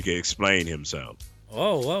so he could explain himself.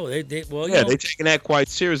 Oh, they they're taking that quite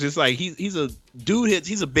serious. It's like he's a dude.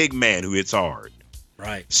 He's a big man who hits hard.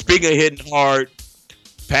 Right. Speaking of hitting hard,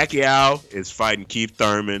 Pacquiao is fighting Keith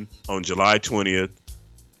Thurman on July 20th.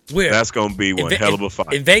 Where? That's gonna be one hell of a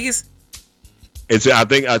fight. In Vegas? I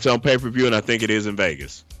think it's on pay-per-view, and I think it is in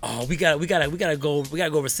Vegas. Oh, we gotta go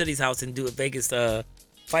over to City's house and do a Vegas fight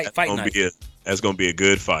night. That's gonna be a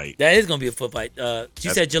good fight. That is gonna be a foot fight.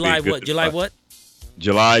 You said July what? July what?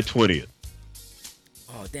 July 20th.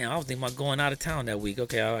 Oh damn! I was thinking about going out of town that week.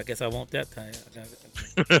 Okay, I guess I won't that time.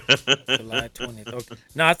 July 20th. Okay.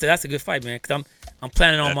 No, I said that's a good fight, man. Cause I'm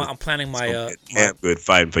planning my damn good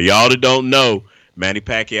fight. For y'all that don't know, Manny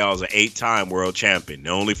Pacquiao is an 8-time world champion. The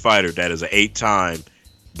only fighter that is an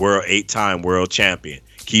 8-time world champion.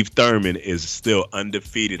 Keith Thurman is still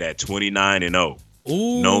undefeated at 29-0.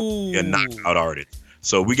 Ooh. No, a knockout artist.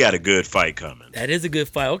 So we got a good fight coming. That is a good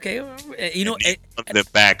fight. Okay, Then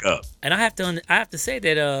back up. And I have to say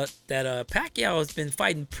that Pacquiao has been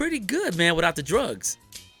fighting pretty good, man, without the drugs.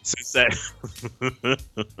 Since that,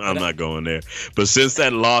 I'm not going there. But since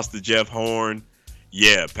that loss to Jeff Horn,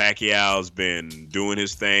 yeah, Pacquiao's been doing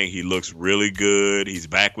his thing. He looks really good. He's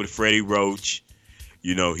back with Freddie Roach.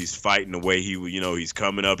 He's fighting the way he's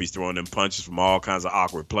coming up. He's throwing them punches from all kinds of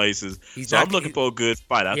awkward places. I'm looking for a good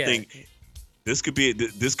fight. I think this could be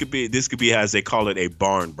as they call it, a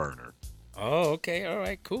barn burner. Oh, okay. All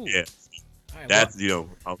right, cool. Yeah. Right,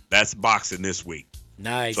 that's boxing this week.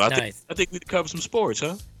 Nice, so nice. I think we covered some sports,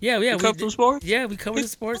 huh? Yeah. We covered some sports? Yeah, we covered the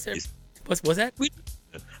sports. What's that?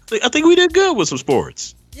 I think we did good with some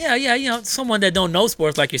sports. Yeah. Someone that don't know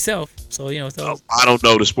sports like yourself. So, I don't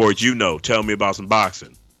know the sports you know. Tell me about some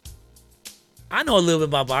boxing. I know a little bit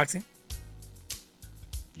about boxing.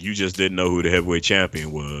 You just didn't know who the heavyweight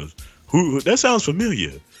champion was. Who? That sounds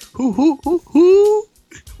familiar. Who?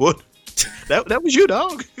 What? That was you,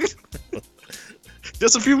 dog.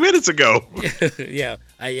 Just a few minutes ago. Yeah,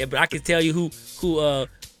 but I can tell you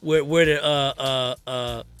where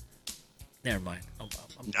the never mind.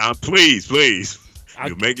 Please.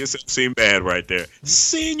 You make yourself seem bad right there.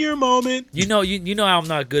 Senior moment. You know I'm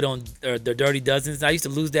not good on the Dirty Dozens. I used to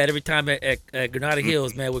lose that every time at Granada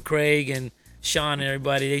Hills, man, with Craig and Sean and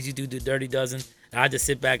everybody. They used to do the Dirty Dozen. And I just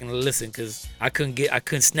sit back and listen because I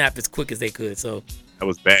couldn't snap as quick as they could. So that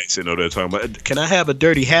was bad sitting over there talking about. Can I have a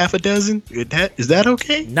dirty half a dozen? Is that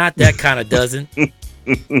okay? Not that kind of dozen.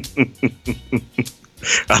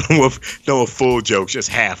 I don't want no full jokes, just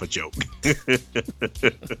half a joke.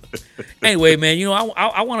 Anyway, man,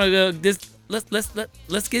 I want to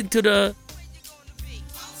let's get into the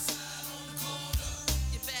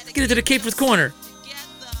Keeper's Corner.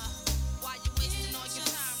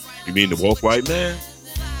 You mean the woke white man?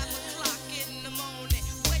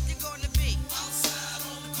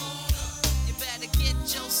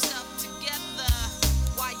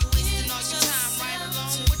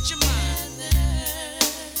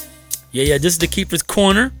 Yeah, this is the Keeper's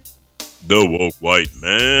Corner. The woke white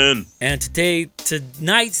man. And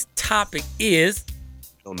tonight's topic is... I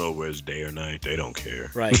don't know where it's day or night. They don't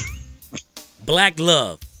care. Right. Black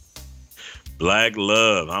love. Black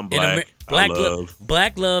love. I'm black. I love.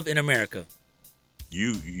 Black love in America.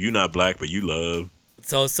 You not black, but you love.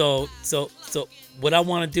 So what I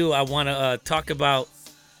want to do, I want to talk about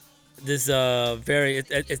this very...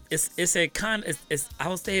 It's a kind... I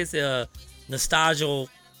would say it's a nostalgia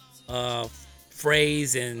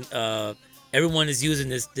phrase, and everyone is using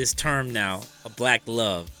this term now, a black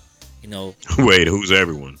love. Wait, who's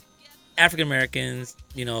everyone? African Americans,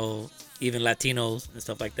 even Latinos and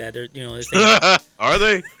stuff like that. They're, Are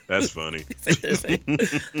they? That's funny.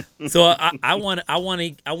 So I want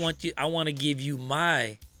to give you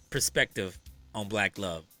my perspective on black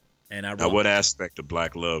love. And now, what aspect of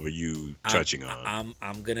black love are you touching on?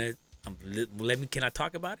 Can I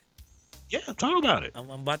talk about it? Yeah, talk about it. I'm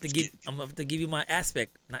about to give you my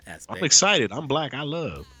aspect, not aspect. I'm excited. I'm black. I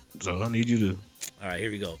love. So I need you to. All right,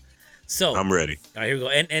 here we go. So, I'm ready. all right, here we go.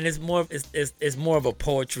 And it's more it's more of a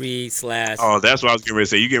poetry slash. Oh, that's what I was getting ready to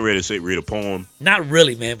say. You getting ready to read a poem? Not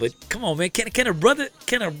really, man. But come on, man. Can a brother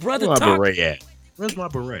Where's my talk? beret at? Where's my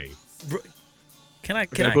beret? Can I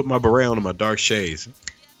I put my beret on in my dark shades.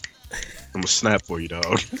 I'm gonna snap for you,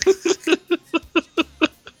 dog.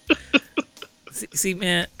 see,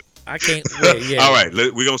 man. I can't. Wait, yeah. All right,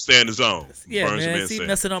 we're gonna stay in the zone. Yeah, Burn some man. See, incense.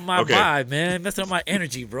 messing up my Okay. vibe, man. Messing up my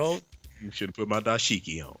energy, bro. You should have put my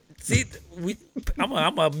dashiki on. See, I'm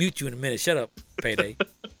gonna mute you in a minute. Shut up, Payday.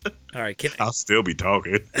 All right, I'll still be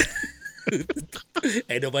talking.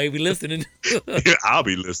 ain't nobody be listening. I'll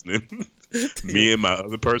be listening. Me and my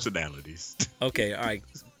other personalities. Okay, all right.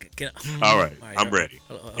 All right, I'm ready.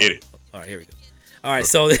 Hit it. All right, here we go. All right,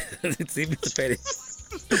 so see, Mr. Payday.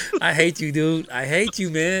 I hate you, dude. I hate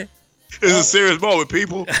you, man. This is a serious moment,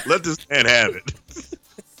 people. Let this man have it.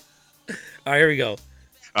 All right, here we go.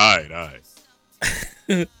 All right.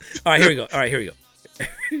 All right, here we go.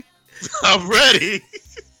 I'm ready.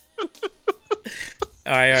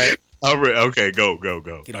 All right. I'm ready. Okay, go.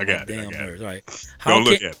 Get I on got my it. damn nerves. All right. Don't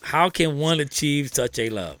look at me. How can one achieve such a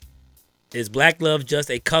love? Is black love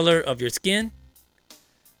just a color of your skin?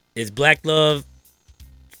 Is black love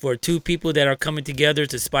for two people that are coming together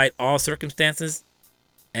despite all circumstances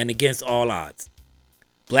and against all odds?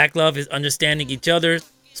 Black love is understanding each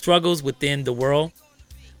other's struggles within the world.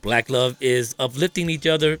 Black love is uplifting each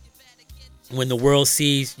other when the world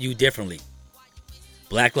sees you differently.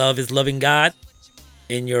 Black love is loving God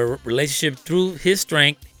in your relationship through His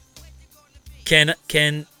strength. Can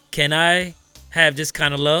I have this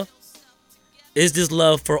kind of love? Is this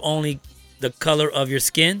love for only the color of your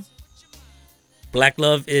skin? Black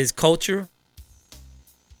love is culture.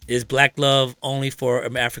 Is black love only for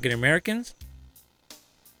African Americans?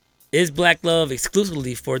 Is black love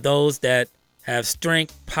exclusively for those that have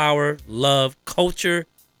strength, power, love, culture,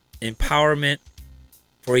 empowerment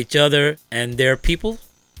for each other and their people?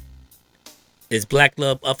 Is black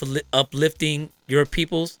love uplifting your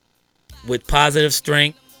peoples with positive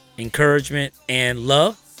strength, encouragement, and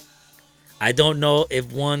love? I don't know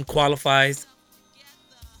if one qualified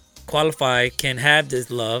can have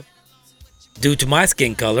this love due to my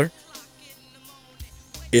skin color.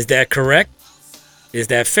 Is that correct? Is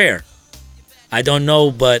that fair? I don't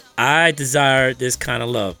know, but I desire this kind of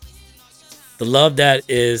love. The love that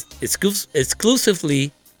is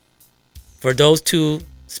exclusively for those two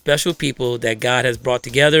special people that God has brought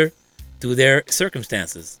together through their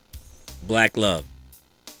circumstances. Black love.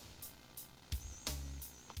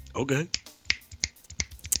 Okay.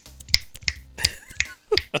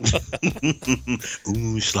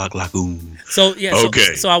 Ooh, schlock like ooh. So yeah.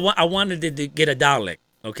 Okay. So I wanted to get a dialect.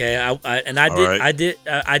 Okay. I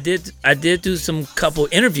did do some couple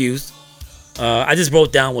interviews. I just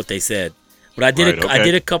wrote down what they said, but I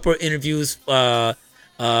did a couple of interviews. 3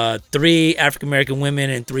 African American women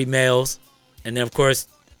and 3 males, and then of course,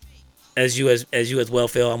 as you as well,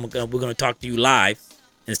 Phil, we're gonna talk to you live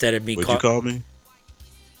instead of me. What'd you call me?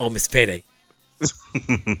 Oh, Mr. Payday.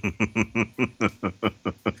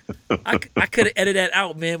 I could have edited that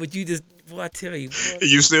out, man, but you just, I tell you. Boy.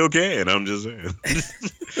 You still can. I'm just saying.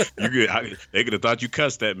 They could have thought you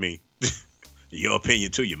cussed at me. Your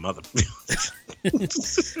opinion to your mother.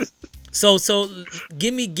 So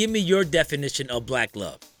give me your definition of black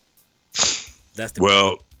love. That's the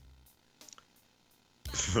well.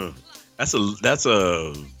 That's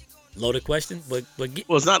a loaded question, but well,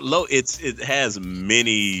 it's not low. It has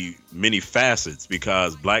many facets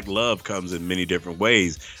because black love comes in many different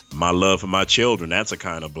ways. My love for my children, that's a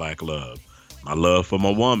kind of black love. My love for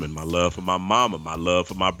my woman, my love for my mama, my love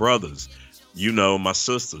for my brothers, my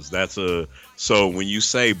sisters. So when you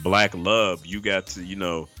say black love, you got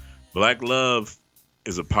to, black love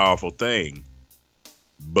is a powerful thing,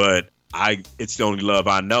 but it's the only love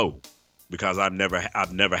I know because I've never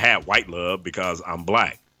had white love because I'm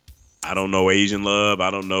black. I don't know Asian love. I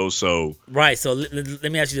don't know. So right. So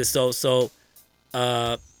let me ask you this. So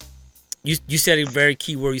you said a very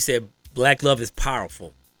key word. You said black love is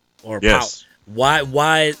powerful, or yes. Why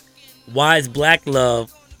is black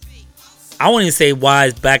love? I won't even say why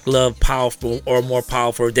is black love powerful or more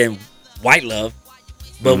powerful than white love,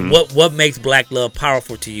 but what makes black love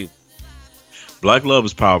powerful to you? Black love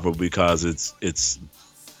is powerful because it's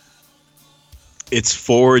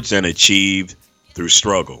forged and achieved through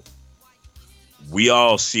struggle. We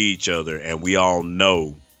all see each other and we all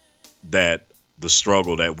know that the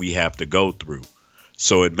struggle that we have to go through.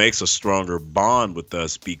 So it makes a stronger bond with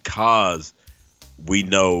us because we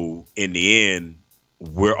know in the end,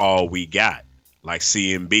 we're all we got, like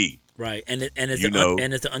CMB. Right, and it's You know,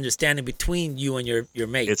 and it's an understanding between you and your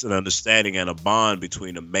mate. it's an understanding and a bond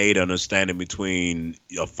between a mate, understanding between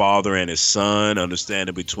a father and his son,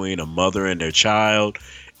 understanding between a mother and their child.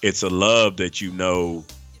 It's a love that you know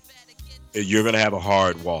you're gonna have a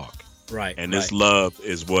hard walk. Right, And this right. love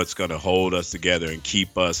is what's going to hold us together and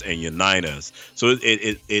keep us and unite us. So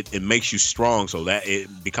it makes you strong. So that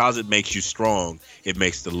because it makes you strong, it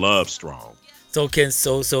makes the love strong. So can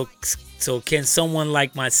someone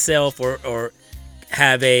like myself or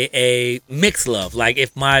have a mixed love? Like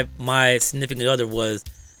if my significant other was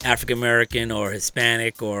African American or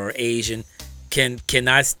Hispanic or Asian, can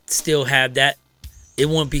I still have that? It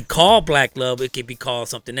won't be called black love. It could be called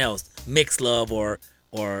something else, mixed love or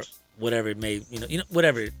whatever it may,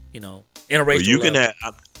 whatever, interracial But you can love.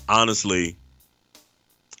 have, honestly,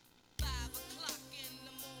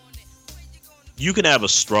 you can have a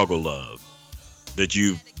struggle love that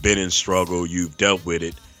you've been in struggle, you've dealt with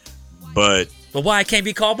it, but But why it can't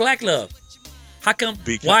be called black love? How come?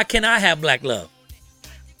 Because- Why can't I have black love?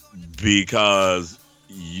 because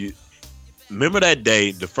you remember that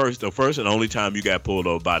day, the first and only time you got pulled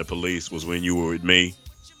over by the police was when you were with me.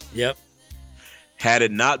 Yep. Had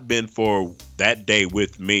it not been for that day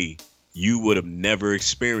with me, you would have never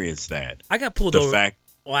experienced that. I got pulled The over. fact,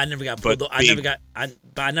 Well, I never got but pulled.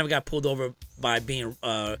 I never got pulled over by being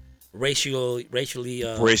racially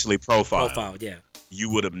racially profiled, profiled. Yeah.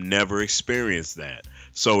 you would have never experienced that.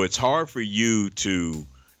 So it's hard for you to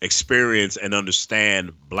experience and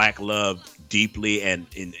understand black love deeply and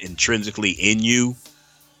intrinsically in you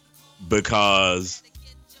because,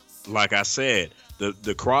 like I said,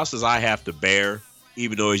 the crosses I have to bear,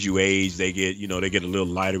 even though as you age, they get a little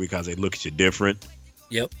lighter because they look at you different.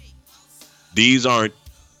 Yep. These aren't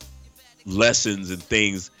lessons and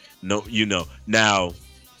things. No, now,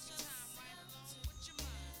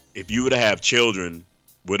 if you were to have children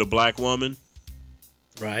with a black woman,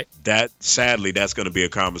 Right. sadly that's going to be a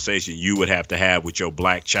conversation you would have to have with your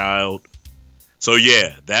black child. So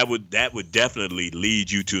yeah, that would definitely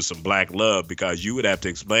lead you to some black love because you would have to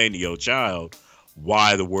explain to your child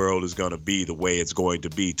why the world is going to be the way it's going to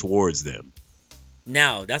be towards them.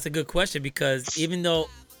 Now that's a good question because even though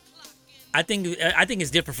I think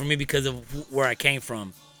it's different for me because of where I came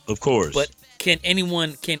from. Of course. But can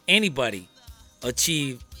anybody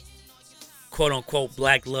achieve quote unquote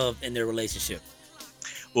black love in their relationship?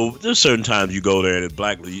 Well, there's certain times you go there and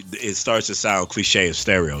it starts to sound cliche and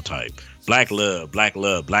stereotype. Black love,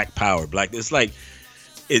 black power, black. It's like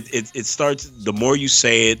it starts. The more you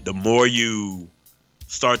say it, the more you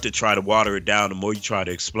start to try to water it down. The more you try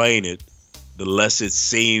to explain it, the less it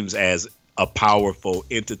seems as a powerful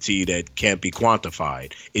entity that can't be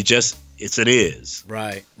quantified. It's an is.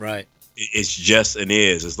 Right. Right. It's just an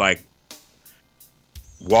is. It's like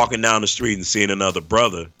walking down the street and seeing another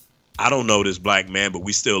brother. I don't know this black man, but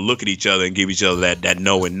we still look at each other and give each other that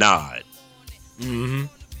knowing nod. Mm-hmm.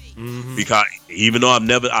 Mm-hmm. Because even though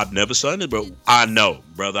I've never seen it, but I know,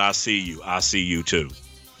 brother, I see you too.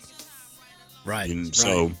 Right. And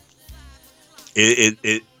so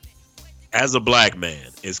it as a black man,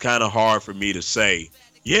 it's kind of hard for me to say,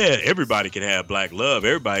 yeah, everybody can have black love.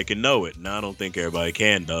 Everybody can know it. Now, I don't think everybody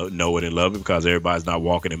can know it and love it because everybody's not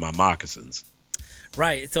walking in my moccasins.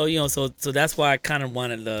 Right. So so that's why I kind of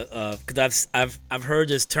wanted to because I've heard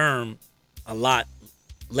this term a lot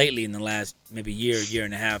lately in the last maybe year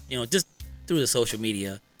and a half. Just through the social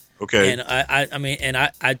media. Okay.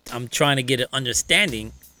 And I'm trying to get an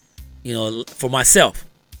understanding, for myself.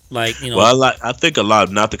 Like Well, I think a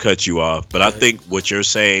lot. Not to cut you off, but I think what you're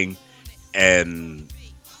saying, and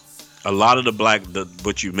a lot of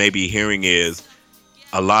what you may be hearing is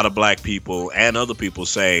a lot of black people and other people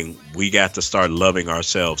saying we got to start loving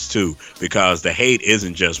ourselves too, because the hate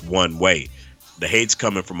isn't just one way. The hate's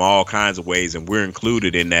coming from all kinds of ways, and we're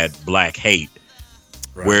included in that black hate.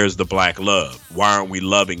 Right. Where's the black love? Why aren't we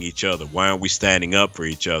loving each other? Why aren't we standing up for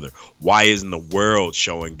each other? Why isn't the world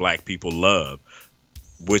showing black people love?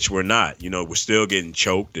 Which we're not. We're still getting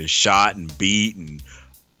choked and shot and beat and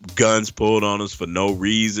guns pulled on us for no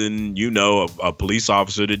reason. A police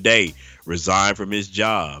officer today resigned from his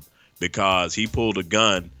job because he pulled a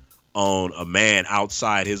gun on a man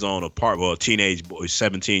outside his own apartment, well, a teenage boy,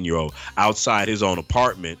 17-year-old, outside his own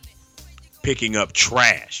apartment, picking up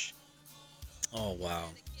trash. Oh, wow.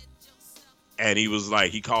 And he was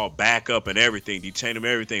like, he called backup and everything, detained him,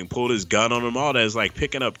 everything, pulled his gun on him, all that. It's like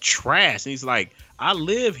picking up trash. And he's like, I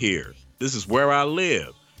live here. This is where I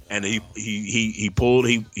live. And he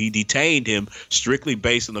detained him strictly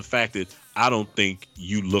based on the fact that I don't think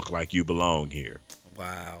you look like you belong here.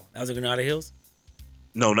 Wow. That was in Granada Hills?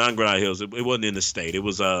 No, not in Granada Hills. It wasn't in the state. It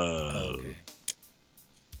was Okay.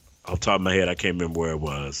 Off the top of my head, I can't remember where it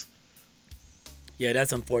was. Yeah,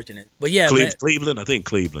 that's unfortunate. But yeah, man, Cleveland. I think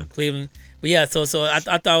Cleveland. Cleveland. But yeah, so I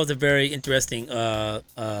thought it was a very interesting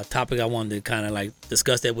topic. I wanted to kind of like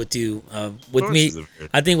discuss that with you. With course me, it's a very-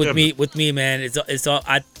 I think yeah, with me, man, it's all.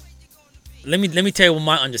 Let me tell you what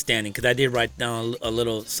my understanding, because I did write down a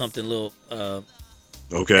little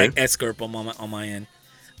Okay. excerpt on my end.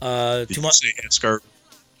 Did To you my say excerpt?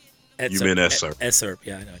 meant excerpt. Excerpt.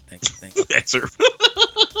 Yeah, I know. Thank you. Excerpt.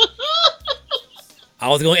 I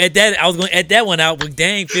was going to add that one out. But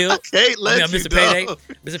dang, Phil. Can't let you Mr. Payday. know.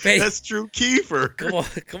 Mr. Payday. That's Drew Kiefer.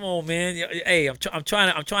 Come on, man. Hey, I'm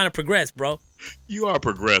trying to progress, bro. You are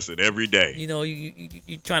progressing every day. You know,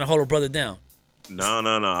 you trying to hold a brother down. No.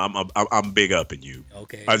 I'm big up in you.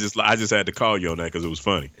 Okay. I just had to call you on that because it was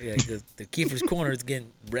funny. Yeah, because the Kiefer's Corner is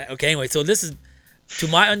getting. Okay, anyway, so this is, to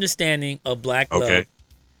my understanding of Black Love, Okay.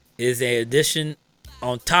 is a addition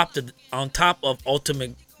on top of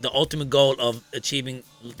the ultimate goal of achieving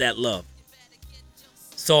that love.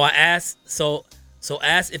 So I asked,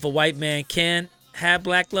 asked if a white man can have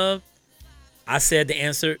black love. I said the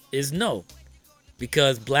answer is no,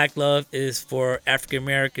 because black love is for African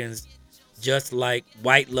Americans, just like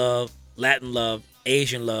white love, Latin love,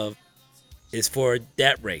 Asian love is for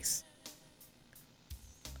that race.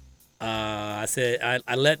 I said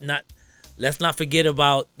let's not forget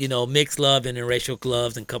about mixed love and interracial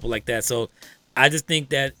loves and couple like that. So I just think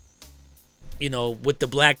that with the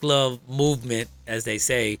black love movement, as they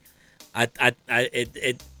say,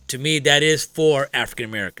 it to me that is for African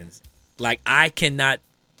Americans. Like I cannot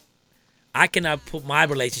put my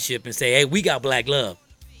relationship and say, hey, we got black love.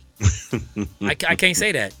 I can't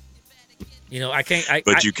say that. I can't.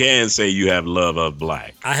 But you can say you have love of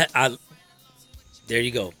black. I there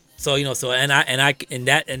you go. So that's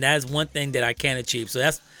one thing that I can achieve.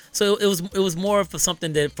 So it was more for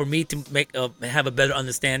something that for me to have a better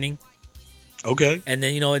understanding. Okay. And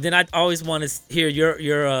then and then I always want to hear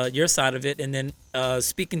your side of it. And then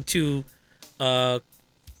speaking to I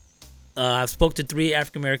spoke to 3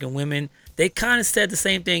 African American women. They kind of said the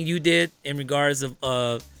same thing you did in regards of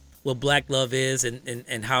what black love is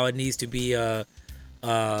and how it needs to be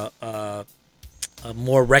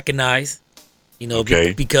more recognized.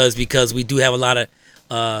 Okay. Because we do have a lot of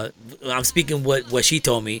I'm speaking what she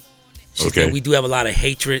told me. She Okay. said we do have a lot of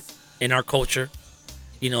hatred in our culture.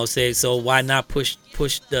 So why not push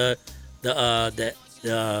the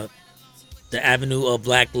avenue of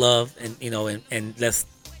black love and let's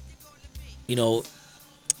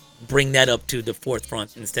bring that up to the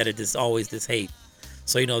forefront instead of always this hate.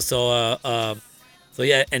 So yeah,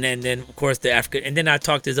 and then of course the Africa, and then I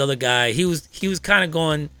talked to this other guy. He was kind of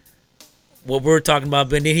going what we're talking about,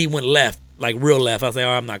 but then he went left, like real left. I was like,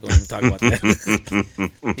 I'm not going to talk about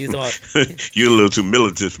that. He's all, You're a little too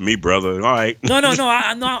militant for me, brother. All right. no.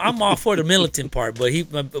 I'm all for the militant part, but he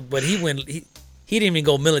went. He didn't even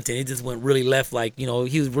go militant. He just went really left. Like he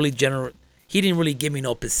was really general. He didn't really give me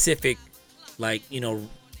no specific, like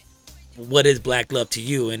what is black love to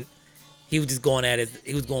you, and he was just going at it.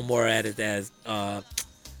 He was going more at it as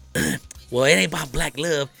well, it ain't about black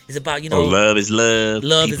love. It's about love is love.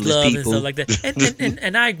 love is people love and people. stuff like that.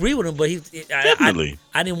 And I agree with him, but Definitely.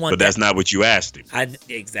 I didn't want. But that's not what you asked him.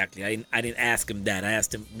 Exactly. I didn't ask him that. I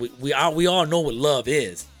asked him. We all know what love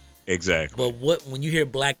is. Exactly. But when you hear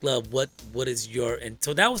black love, what is your, and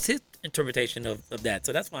so that was his interpretation of that.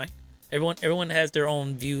 So that's fine. Everyone has their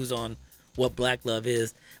own views on what black love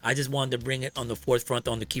is. I just wanted to bring it on the forefront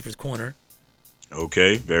on the Kiefer's Corner.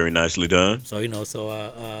 Okay. Very nicely done. So we're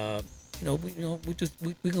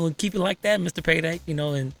gonna keep it like that, Mr. Payday.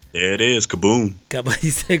 And There it is. Kaboom.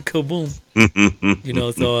 he said kaboom.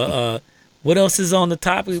 So what else is on the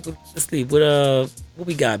topic? Let's see. What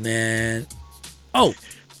we got, man? Oh,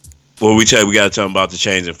 Well, we got to talk about the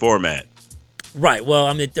change in format. right. Well,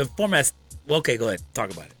 I mean the format's okay. Go ahead,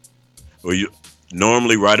 talk about it. Well,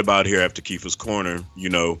 normally right about here after Kiefer's Corner, we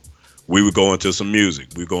would go into some music.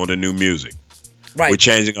 We go into new music. Right. We're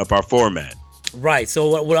changing up our format. Right.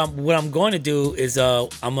 So what I'm going to do is I'm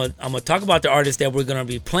gonna talk about the artist that we're gonna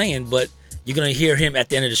be playing, but you're gonna hear him at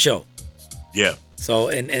the end of the show. Yeah. So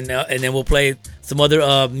and then we'll play some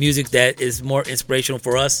other music that is more inspirational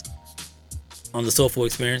for us on the Soulful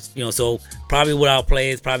Experience. So probably what I'll play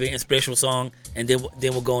is probably an inspirational song, and then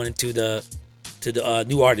we'll go into the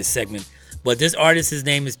new artist segment. But this artist, his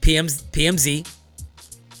name is PMZ.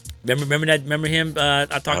 Remember him? I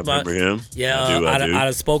talked about. I remember him. Yeah, I do. out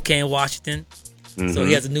of Spokane, Washington. Mm-hmm. So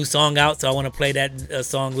he has a new song out. So I want to play that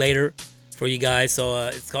song later for you guys.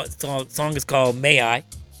 So the song is called May I.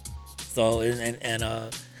 So and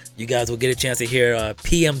you guys will get a chance to hear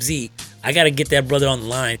PMZ. I got to get that brother on the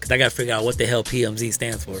line because I got to figure out what the hell PMZ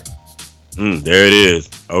stands for. There it is.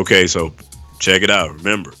 Okay, so check it out.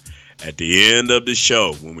 Remember, at the end of the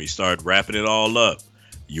show, when we start wrapping it all up,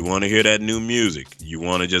 you want to hear that new music. You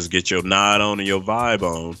want to just get your nod on and your vibe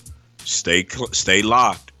on. Stay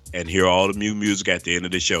locked and hear all the new music at the end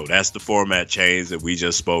of the show. That's the format change that we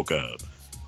just spoke of.